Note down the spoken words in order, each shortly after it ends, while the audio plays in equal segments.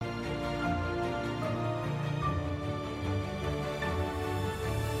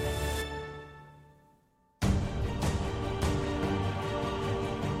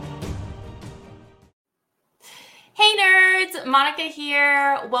Monica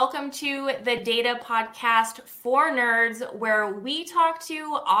here. Welcome to the Data Podcast for Nerds, where we talk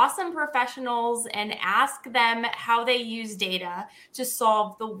to awesome professionals and ask them how they use data to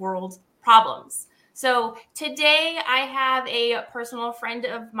solve the world's problems. So today I have a personal friend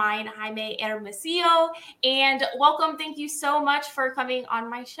of mine, Jaime Hermosillo, and welcome. Thank you so much for coming on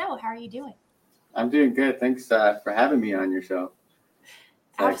my show. How are you doing? I'm doing good. Thanks for having me on your show.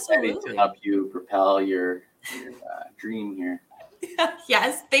 It's exciting to help you propel your dream here.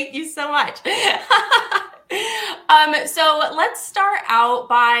 Yes, thank you so much. So let's start out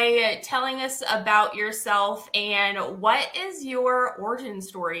by telling us about yourself and what is your origin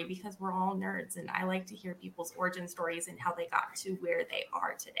story, because we're all nerds and I like to hear people's origin stories and how they got to where they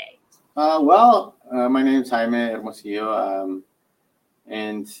are today. My name is Jaime Hermosillo,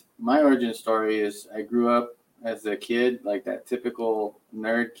 and my origin story is I grew up as a kid, like that typical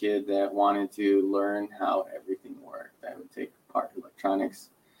nerd kid that wanted to learn how everything worked. I would take apart electronics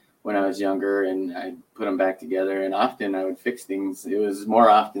when I was younger and I'd put them back together, and often I would fix things. It was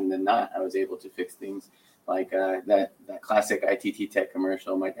more often than not I was able to fix things, like that classic ITT Tech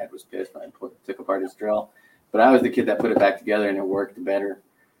commercial. My dad was pissed when I took apart his drill, but I was the kid that put it back together and it worked better,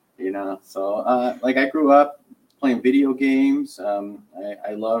 So I grew up playing video games.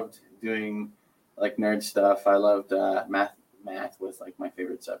 I loved doing like nerd stuff. I loved math. Math was like my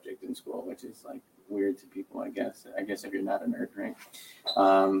favorite subject in school, which is like weird to people, I guess. I guess if you're not a nerd, right?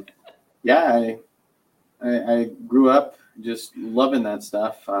 I grew up just loving that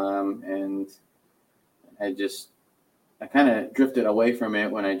stuff, and I kind of drifted away from it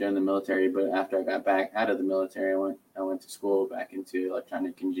when I joined the military. But after I got back out of the military, I went to school back into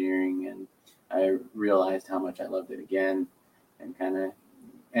electronic engineering, and I realized how much I loved it again, and kind of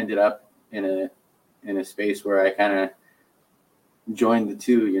ended up in a space where I kind of joined the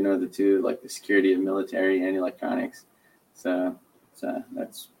two, like the security of military and electronics. So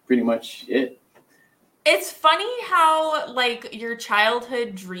that's pretty much it. It's funny how like your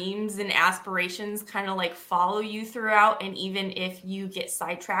childhood dreams and aspirations kind of like follow you throughout, and even if you get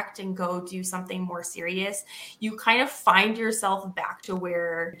sidetracked and go do something more serious, you kind of find yourself back to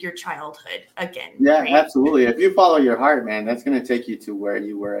where your childhood again. Yeah, right? Absolutely. If you follow your heart, man, that's going to take you to where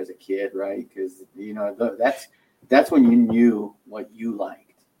you were as a kid, right? Because that's when you knew what you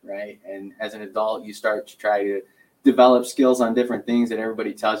liked, right? And as an adult, you start to try to develop skills on different things, and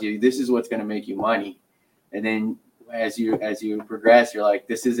everybody tells you this is what's going to make you money. And then as you progress, you're like,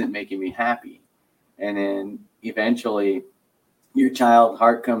 this isn't making me happy. And then eventually your child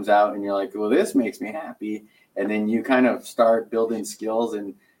heart comes out and you're like, well, this makes me happy. And then you kind of start building skills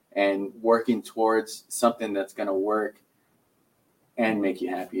and working towards something that's going to work and make you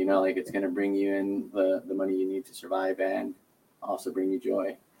happy. Like it's going to bring you in the money you need to survive and also bring you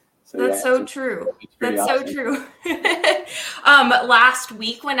joy. So that's so true. That's so true. Last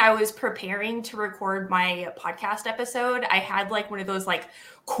week when I was preparing to record my podcast episode, I had like one of those like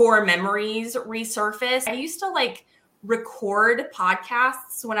core memories resurface. I used to like record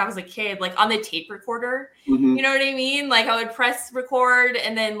podcasts when I was a kid, like on the tape recorder. Mm-hmm. You know what I mean? Like I would press record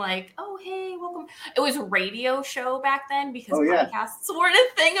and then like, oh, hey, welcome. It was a radio show back then because podcasts weren't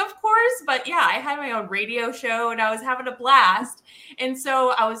a thing, of course. But yeah, I had my own radio show and I was having a blast. And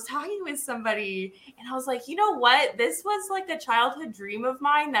so I was talking with somebody and I was like, you know what? This was like a childhood dream of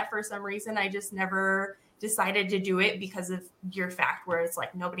mine that for some reason I just never decided to do it because of your fact where it's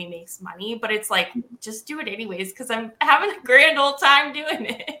like nobody makes money, but it's like just do it anyways because I'm having a grand old time doing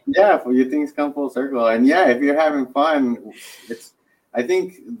it. Yeah, your things come full circle, and yeah, if you're having fun, I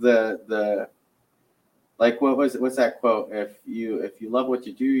think the like what's that quote? If you love what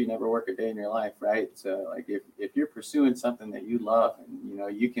you do, you never work a day in your life, right? So like if you're pursuing something that you love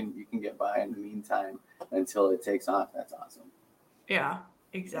and you can get by in the meantime until it takes off, that's awesome. Yeah.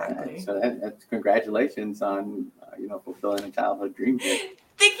 Exactly. So that's congratulations on fulfilling a childhood dream.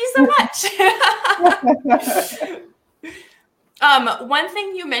 Thank you so much. One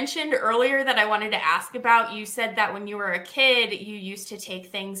thing you mentioned earlier that I wanted to ask about, you said that when you were a kid, you used to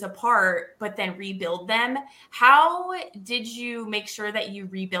take things apart, but then rebuild them. How did you make sure that you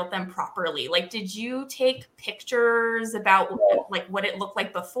rebuilt them properly? Like, did you take pictures about like what it looked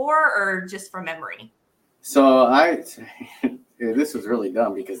like before or just from memory? So this was really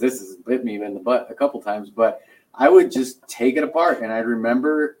dumb because this has bit me in the butt a couple times, but I would just take it apart and I'd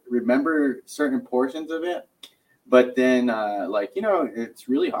remember certain portions of it. But then it's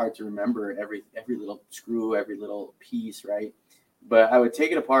really hard to remember every little screw, every little piece, right? But I would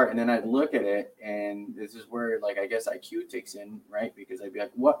take it apart and then I'd look at it, and this is where like I guess IQ takes in, right? Because I'd be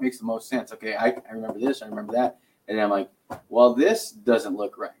like, what makes the most sense? Okay, I remember this, I remember that. And then I'm like, well, this doesn't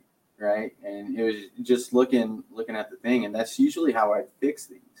look right. right? And it was just looking at the thing, and that's usually how I fix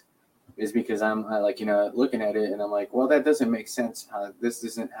things. Is because I'm looking at it and I'm like, well, that doesn't make sense. This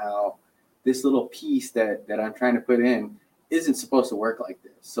isn't how this little piece that I'm trying to put in isn't supposed to work like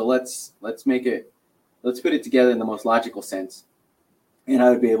this. So let's put it together in the most logical sense. And I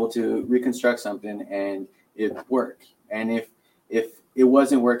would be able to reconstruct something and it work. And if it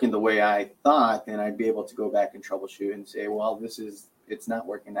wasn't working the way I thought, then I'd be able to go back and troubleshoot and say, well, it's not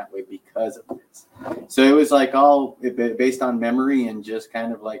working that way because of this. So it was like all based on memory and just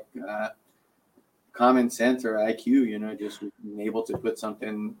kind of like common sense or IQ, just being able to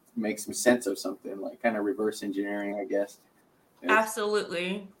make some sense of something, like kind of reverse engineering, I guess.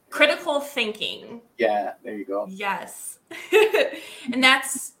 Absolutely. Critical thinking. Yeah, there you go. Yes. And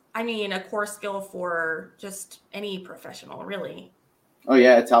that's, a core skill for just any professional, really. Oh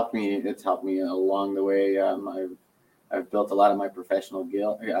yeah, it's helped me along the way. I've built a lot of my professional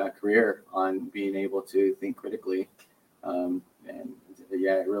career on being able to think critically, and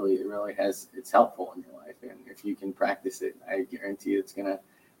yeah, it really has. It's helpful in your life, and if you can practice it, I guarantee it's gonna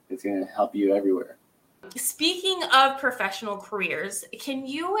help you everywhere. Speaking of professional careers, can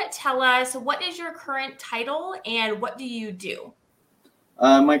you tell us what is your current title and what do you do?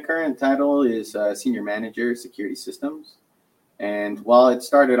 My current title is Senior Manager, Security Systems. And while it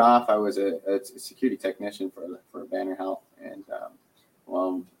started off, I was a security technician for Banner Health. And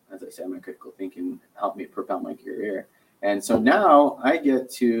as I said, my critical thinking helped me propel my career. And so now I get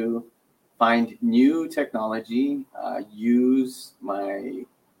to find new technology, use my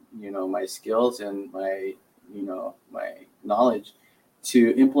skills and my knowledge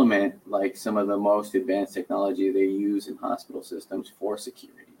to implement like some of the most advanced technology they use in hospital systems for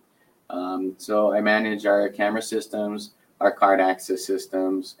security. So I manage our camera systems, our card access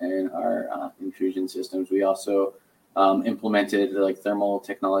systems, and our intrusion systems. We also implemented like thermal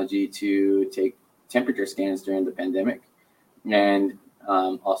technology to take temperature scans during the pandemic, and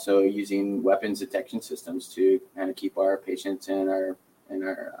also using weapons detection systems to kind of keep our patients and our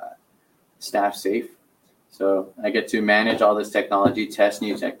staff safe. So I get to manage all this technology, test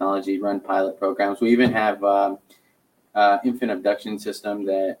new technology, run pilot programs. We even have infant abduction system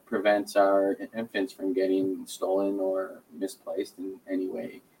that prevents our infants from getting stolen or misplaced in any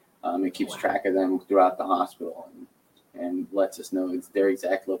way. It keeps track of them throughout the hospital and lets us know it's their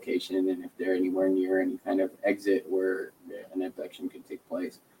exact location and if they're anywhere near any kind of exit where an abduction could take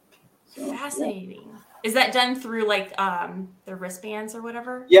place. So, fascinating. Yeah. Is that done through like the wristbands or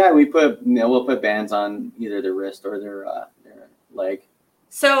whatever? Yeah, we'll put bands on either their wrist or their leg.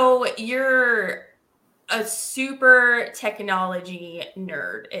 So you're a super technology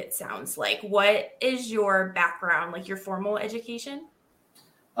nerd, it sounds like. What is your background, like your formal education?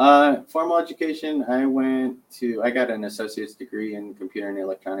 Formal education, I got an associate's degree in computer and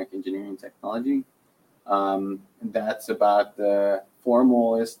electronic engineering technology. That's about the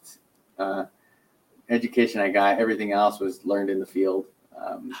formalist education I got. Everything else was learned in the field.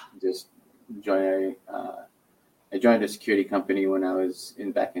 I joined a security company when I was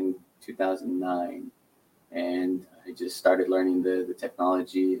back in 2009, and I just started learning the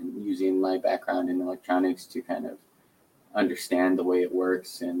technology and using my background in electronics to kind of understand the way it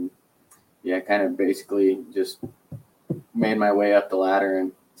works, and kind of basically just made my way up the ladder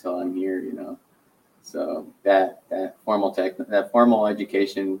until I'm here, So that formal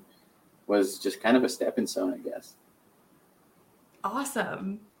education was just kind of a stepping stone, I guess.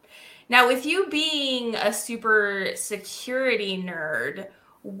 Awesome. Now, with you being a super security nerd,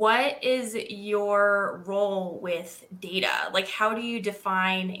 what is your role with data? Like, how do you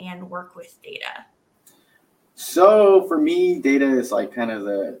define and work with data? So for me, data is like kind of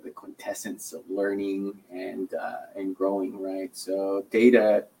the quintessence of learning and growing, right? So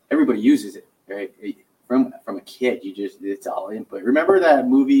data, everybody uses it, right? From a kid, it's all input. Remember that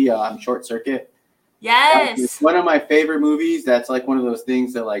movie Short Circuit? Yes. It's one of my favorite movies. That's like one of those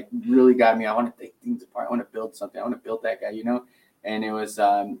things that like really got me. I want to take things apart. I want to build something. I want to build that guy, And it was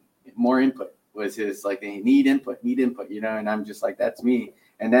more input was his like they need input, and I'm just like that's me,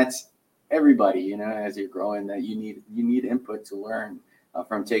 and that's everybody, as you're growing, that you need input to learn.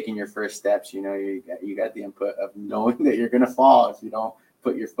 From taking your first steps, you got the input of knowing that you're gonna fall if you don't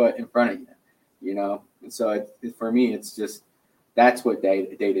put your foot in front of you, And so for me, it's just that's what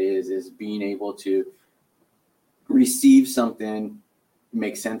data is being able to receive something,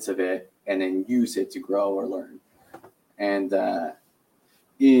 make sense of it, and then use it to grow or learn. And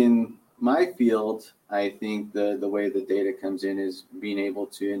in my field, I think the way the data comes in is being able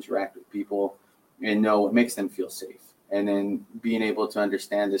to interact with people and know what makes them feel safe. And then being able to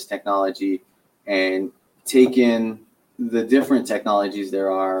understand this technology and take in the different technologies there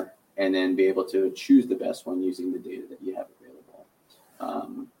are and then be able to choose the best one using the data that you have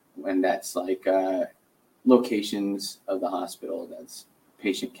available. And that's like locations of the hospital, that's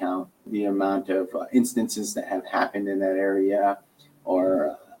patient count, the amount of instances that have happened in that area,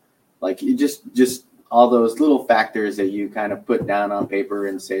 or like you just all those little factors that you kind of put down on paper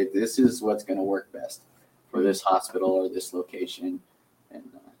and say, this is what's going to work best for this hospital or this location. And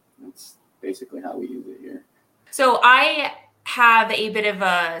that's basically how we use it here. So I have a bit of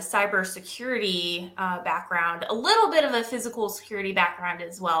a cybersecurity background, a little bit of a physical security background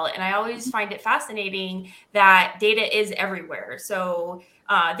as well. And I always find it fascinating that data is everywhere. So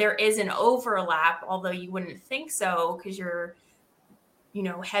there is an overlap, although you wouldn't think so because you're,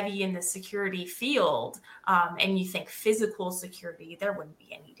 heavy in the security field, and you think physical security, there wouldn't be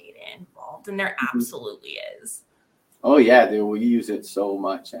any data involved, and there absolutely is. Oh yeah, we use it so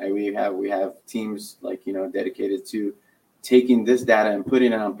much. We have teams like dedicated to taking this data and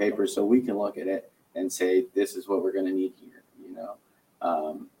putting it on paper so we can look at it and say this is what we're going to need here.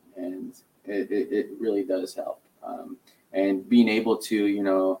 And it really does help. And being able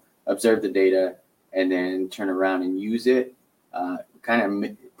to observe the data and then turn around and use it kind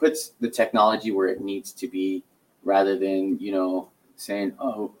of puts the technology where it needs to be, rather than saying,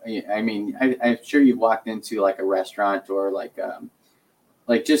 oh, I mean, I'm sure you've walked into like a restaurant or like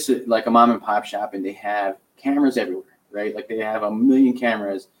just like a mom and pop shop, and they have cameras everywhere, right? Like they have a million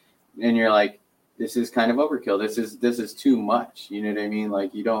cameras, and you're like, this is kind of overkill. This is too much. You know what I mean?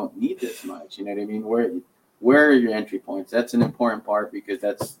 Like you don't need this much. You know what I mean? Where are your entry points? That's an important part, because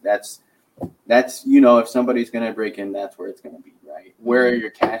that's if somebody's going to break in, that's where it's going to be, right? Where are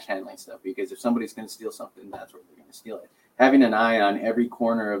your cash handling stuff? Because if somebody's going to steal something, that's where they're going to steal it. Having an eye on every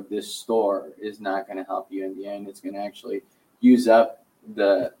corner of this store is not going to help you in the end. It's going to actually use up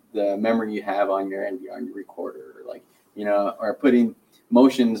the memory you have on your recorder, or putting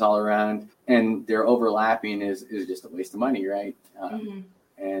motions all around and they're overlapping is just a waste of money, right?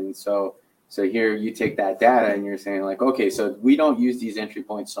 And so here you take that data and you're saying like, okay, so we don't use these entry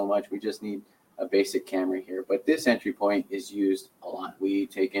points so much. We just need a basic camera here. But this entry point is used a lot. We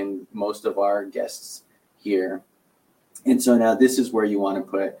take in most of our guests here. And so now this is where you want to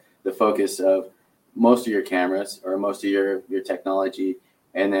put the focus of most of your cameras or most of your technology.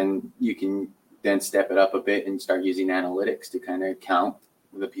 And then you can then step it up a bit and start using analytics to kind of count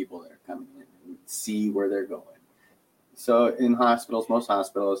the people that are coming in and see where they're going. So in hospitals, most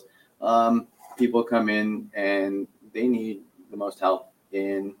hospitals, people come in and they need the most help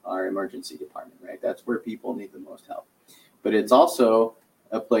in our emergency department, right? That's where people need the most help. But it's also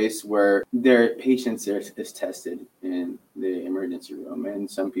a place where their patients is tested in the emergency room, and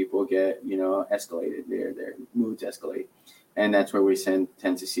some people get escalated, their moods escalate, and that's where we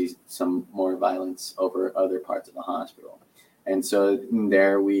tend to see some more violence over other parts of the hospital. And so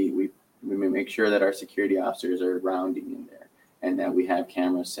there we make sure that our security officers are rounding in there, and that we have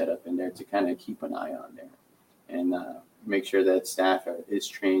cameras set up in there to kind of keep an eye on there, and make sure that staff is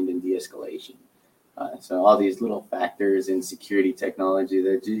trained in de-escalation. So all these little factors in security technology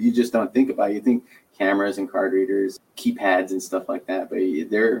that you just don't think about. You think cameras and card readers, keypads and stuff like that, but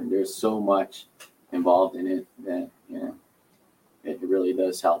there's so much involved in it that it really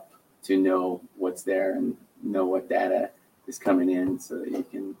does help to know what's there and know what data is coming in, so that you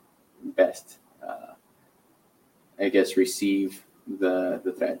can best, receive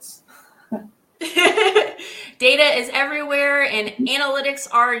the threats. Data is everywhere, and analytics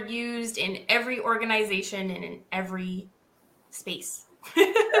are used in every organization and in every space.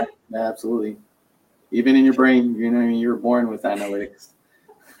 Yeah, absolutely. Even in your brain, you're born with analytics.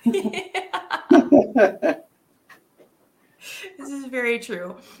 This is very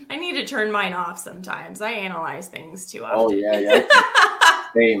true. I need to turn mine off sometimes. I analyze things too often. Oh, yeah.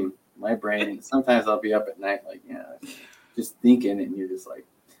 Same. My brain, sometimes I'll be up at night, just thinking, and you're just like,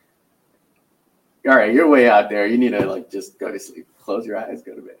 all right, you're way out there. You need to just go to sleep. Close your eyes,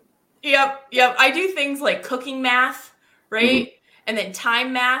 go to bed. Yep. I do things like cooking math, right? Mm-hmm. And then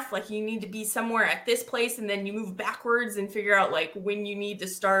time math, like you need to be somewhere at this place, and then you move backwards and figure out when you need to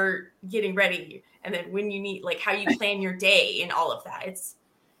start getting ready, and then when you need how you plan your day and all of that. It's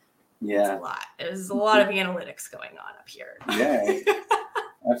a lot. There's a lot of analytics going on up here. Yeah,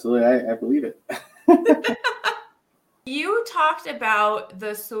 absolutely. I believe it. You talked about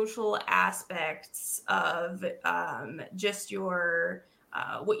the social aspects of just your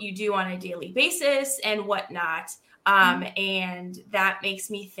what you do on a daily basis and whatnot. And that makes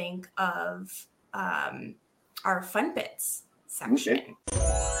me think of our Fun Bits section. Okay.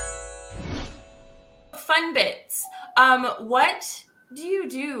 Fun Bits. What do you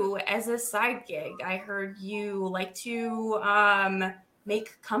do as a side gig? I heard you like to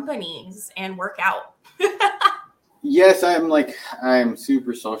make companies and work out. Yes, I'm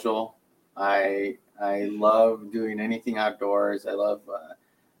super social. I love doing anything outdoors. I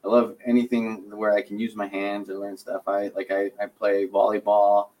love anything where I can use my hands and learn stuff. I play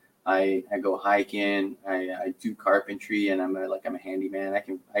volleyball. I go hiking. I do carpentry, and I'm a handyman.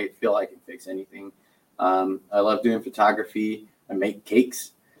 I feel I can fix anything. I love doing photography. I make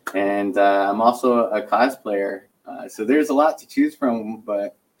cakes, and I'm also a cosplayer. So there's a lot to choose from,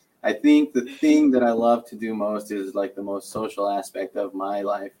 but I think the thing that I love to do most is like the most social aspect of my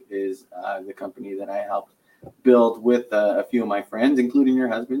life is the company that I helped build with a few of my friends, including your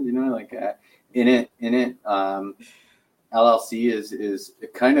husband. You know, like in it, LLC is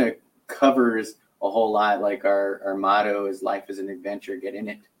it kind of covers a whole lot. Like our motto is life is an adventure, get in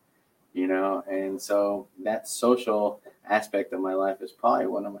it. You know, and so that social aspect of my life is probably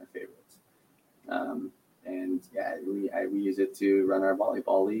one of my favorites. And yeah, we use it to run our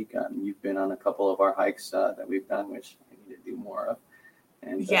volleyball league. You've been on a couple of our hikes that we've done, which I need to do more of.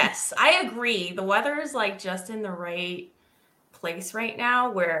 And yes, I agree. The weather is like just in the right place right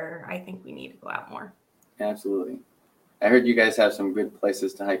now where I think we need to go out more. Absolutely. I heard you guys have some good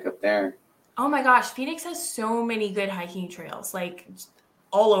places to hike up there. Oh my gosh, Phoenix has so many good hiking trails, like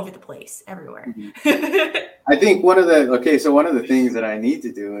all over the place, everywhere. Mm-hmm. I think one of the things that I need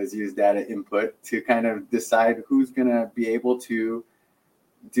to do is use data input to kind of decide who's going to be able to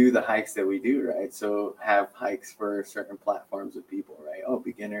do the hikes that we do, right? So have hikes for certain platforms of people, right? Oh,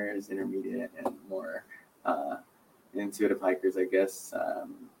 beginners, intermediate, and more intuitive hikers, I guess,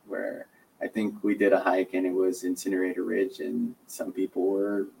 where I think we did a hike and it was Incinerator Ridge, and some people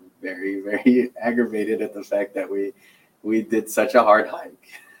were very, very aggravated at the fact that we did such a hard hike.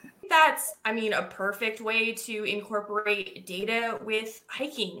 That's, a perfect way to incorporate data with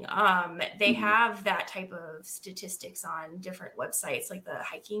hiking. They have that type of statistics on different websites, like the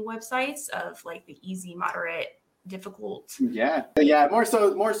hiking websites of like the easy, moderate, difficult. Yeah. More so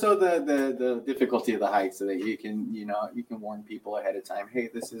the difficulty of the hike, so that you can warn people ahead of time. Hey,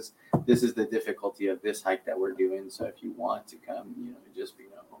 this is the difficulty of this hike that we're doing. So if you want to come, just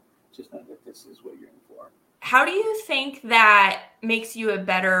know that this is what you're in for. How do you think that makes you a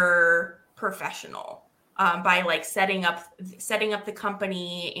better professional by like setting up the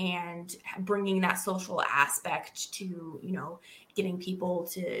company and bringing that social aspect to, getting people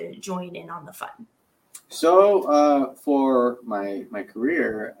to join in on the fun? So for my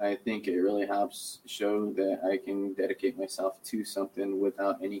career, I think it really helps show that I can dedicate myself to something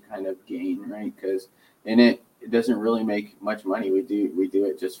without any kind of gain, right? Because in it doesn't really make much money. We do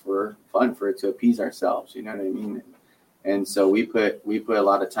it just for fun, for it to appease ourselves. You know what I mean? And so we put a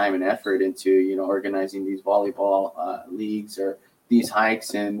lot of time and effort into organizing these volleyball leagues or these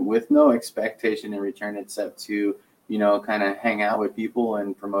hikes, and with no expectation in return except to kind of hang out with people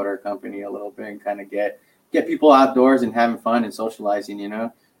and promote our company a little bit and kind of get people outdoors and having fun and socializing.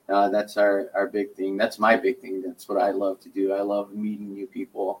 That's our big thing. That's my big thing. That's what I love to do. I love meeting new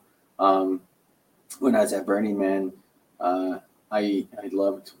people. When I was at Burning Man, I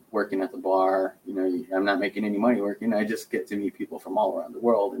loved working at the bar. I'm not making any money working. I just get to meet people from all around the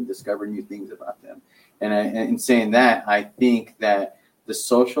world and discover new things about them. And in saying that, I think that the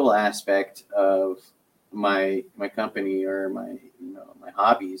social aspect of my company or my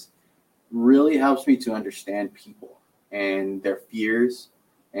hobbies really helps me to understand people and their fears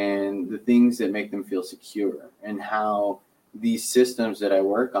and the things that make them feel secure, and how these systems that I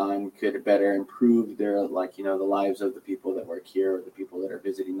work on could better improve their, the lives of the people that work here or the people that are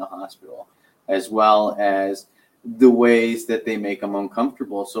visiting the hospital, as well as the ways that they make them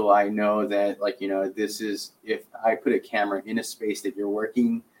uncomfortable. So I know that, this is, if I put a camera in a space that you're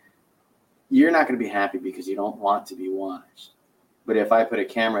working, you're not going to be happy because you don't want to be watched. But if I put a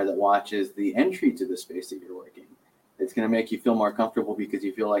camera that watches the entry to the space that you're working, it's going to make you feel more comfortable because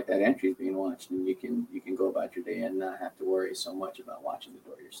you feel like that entry is being watched, and you can go about your day and not have to worry so much about watching the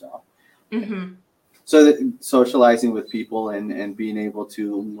door yourself. Mm-hmm. So that socializing with people and being able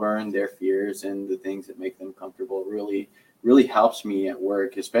to learn their fears and the things that make them comfortable really, really helps me at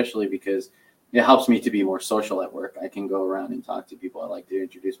work, especially because it helps me to be more social at work. I can go around and talk to people. I like to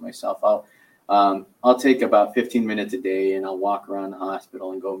introduce myself. I'll take about 15 minutes a day and I'll walk around the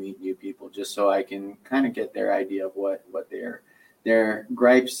hospital and go meet new people, just so I can kind of get their idea of what their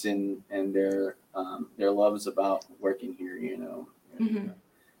gripes and their loves about working here, Mm-hmm.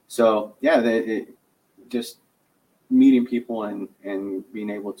 So yeah, just meeting people and being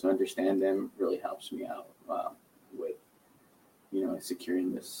able to understand them really helps me out with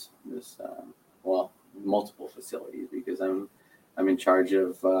securing this multiple facilities, because I'm in charge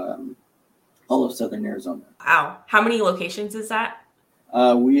of all of Southern Arizona. Wow. How many locations is that?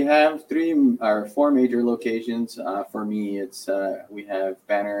 We have four major locations. For me, it's we have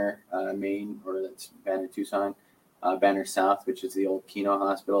Banner, Maine, or that's Banner, Tucson, Banner South, which is the old Keno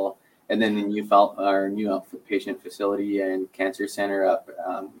Hospital, and then the our new outpatient facility and cancer center up.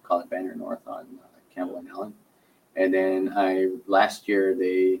 We call it Banner North on Campbell and Allen. And then last year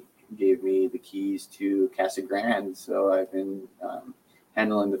they gave me the keys to Casa Grande, so I've been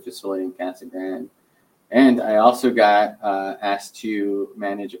handling the facility in Casa Grande. And I also got asked to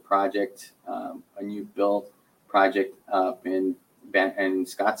manage a project, a new build project up in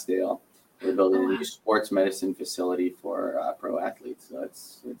Scottsdale. We're building a new sports medicine facility for pro athletes, so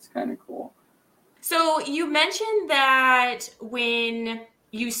it's kind of cool. So you mentioned that when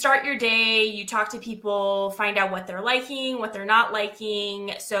you start your day, you talk to people, find out what they're liking, what they're not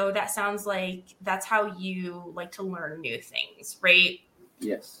liking. So that sounds like that's how you like to learn new things, right?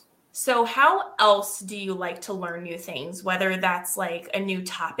 Yes. So how else do you like to learn new things, whether that's like a new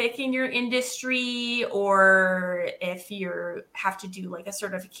topic in your industry or if you have to do like a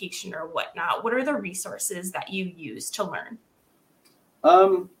certification or whatnot? What are the resources that you use to learn?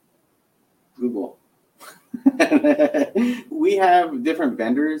 Google. We have different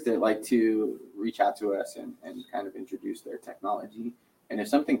vendors that like to reach out to us and kind of introduce their technology. And if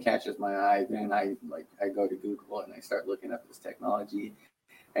something catches my eye, then I go to Google and I start looking up this technology.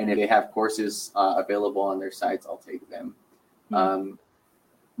 And if they have courses available on their sites, I'll take them.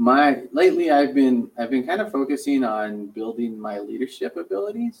 Lately I've been kind of focusing on building my leadership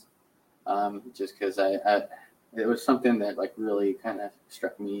abilities, just because it was something that like really kind of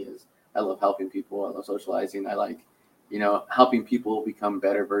struck me as I love helping people. I love socializing. I like, helping people become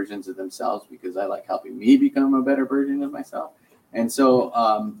better versions of themselves because I like helping me become a better version of myself. And so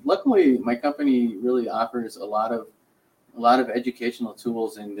luckily my company really offers a lot of educational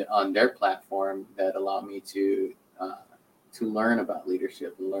tools on their platform that allow me to learn about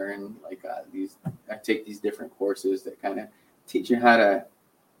leadership, learn I take these different courses that kind of teach you how to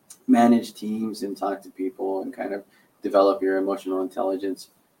manage teams and talk to people and kind of develop your emotional intelligence.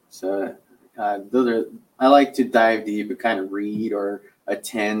 So I like to dive deep and kind of read or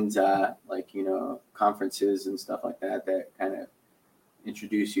attend conferences and stuff like that kind of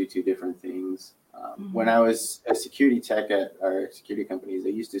introduce you to different things. When I was a security tech at our security companies, they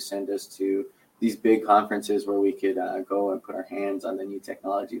used to send us to these big conferences where we could go and put our hands on the new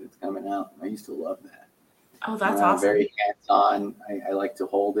technology that's coming out. And I used to love that. Oh, that's awesome. Very hands-on. I like to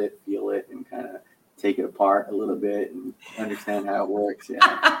hold it, feel it, and kind of take it apart a little bit and understand how it works.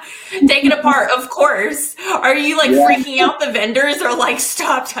 Yeah. Take it apart, of course. Are you freaking out the vendors or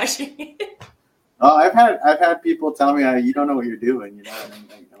stop touching it? Oh, I've had people tell me, you don't know what you're doing, and I'm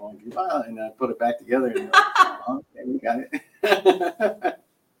like, and I put it back together and like, oh, okay, we got it.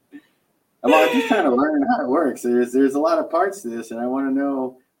 I'm just trying to learn how it works. There's a lot of parts to this, and I want to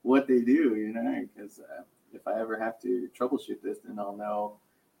know what they do, because if I ever have to troubleshoot this, then I'll know,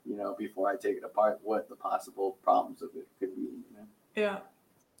 before I take it apart, what the possible problems of it could be. Yeah.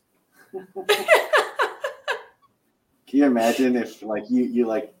 Can you imagine if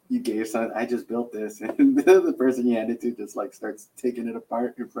you gave something, I just built this, and the person you hand it to just starts taking it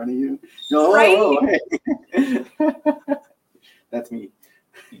apart in front of you? Right? Hey. That's me.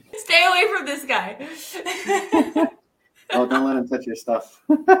 Stay away from this guy. Oh, don't let him touch your stuff.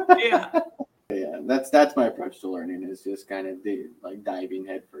 Yeah. Yeah, that's my approach to learning, is just kind of diving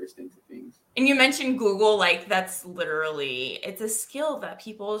headfirst into things. And you mentioned Google, that's literally, it's a skill that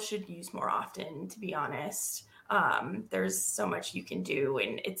people should use more often, to be honest. There's so much you can do,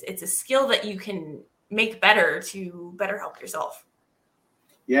 and it's a skill that you can make better to better help yourself.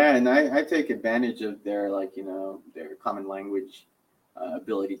 Yeah, and I take advantage of their their common language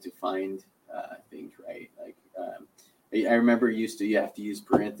ability to find things, right? I remember you have to use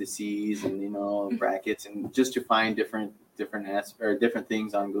parentheses and brackets and just to find different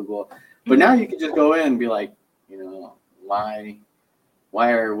things on Google. But now you can just go in and be like,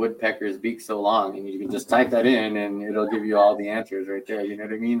 why are woodpeckers' beaks so long? And you can just type that in and it'll give you all the answers right there. You know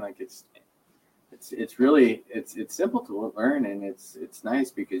what I mean? It's really simple to learn, and it's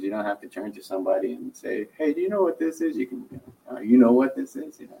nice because you don't have to turn to somebody and say, hey, do you know what this is? You can, what this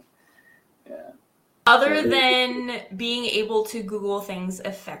is, Yeah. Other than being able to Google things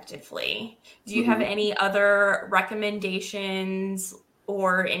effectively, do you have any other recommendations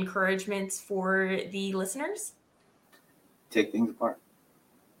or encouragements for the listeners? Take things apart.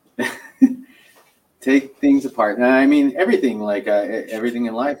 Take things apart. I mean, everything, everything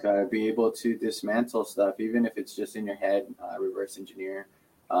in life, be able to dismantle stuff, even if it's just in your head, reverse engineer,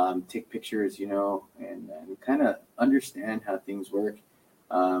 take pictures, and kind of understand how things work.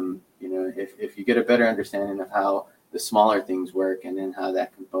 If you get a better understanding of how the smaller things work, and then how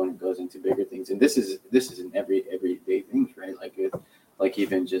that component goes into bigger things. And this is in everyday things, right? Like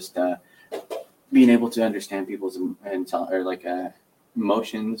even just being able to understand people's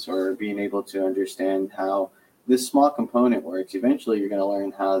emotions, or being able to understand how this small component works. Eventually, you're going to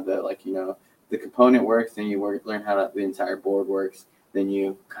learn how the component works. Then you learn how the entire board works. Then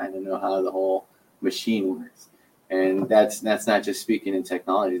you kind of know how the whole machine works. And that's not just speaking in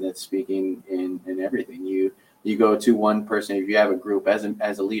technology. That's speaking in everything. You go to one person. If you have a group, as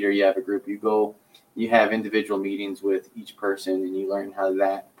a leader, you have a group. You have individual meetings with each person, and you learn how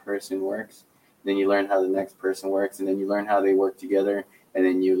that person works. Then you learn how the next person works, and then you learn how they work together, and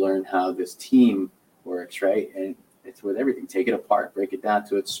then you learn how this team works, right? And it's with everything. Take it apart, break it down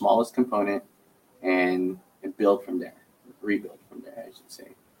to its smallest component, and build from there, rebuild from there, I should say.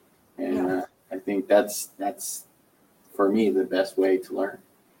 And I think that's for me the best way to learn.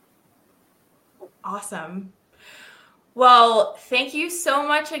 Awesome. Well, thank you so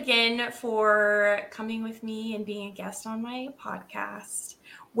much again for coming with me and being a guest on my podcast.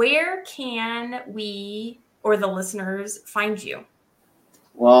 Where can we or the listeners find you?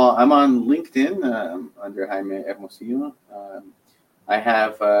 Well, I'm on LinkedIn under Jaime Hermosillo. I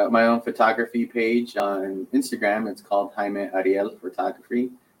have my own photography page on Instagram. It's called Jaime Ariel Photography.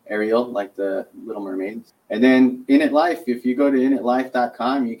 Ariel, like the Little Mermaids. And then In It Life, if you go to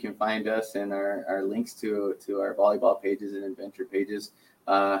initlife.com, you can find us and our links to our volleyball pages and adventure pages.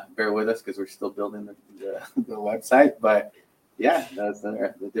 Bear with us because we're still building the website. But yeah, those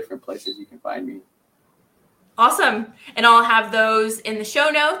are the different places you can find me. Awesome. And I'll have those in the show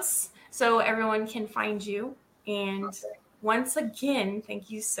notes so everyone can find you. And once again, thank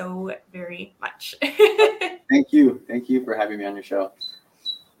you so very much. Thank you. Thank you for having me on your show.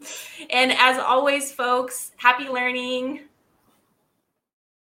 And as always, folks, happy learning.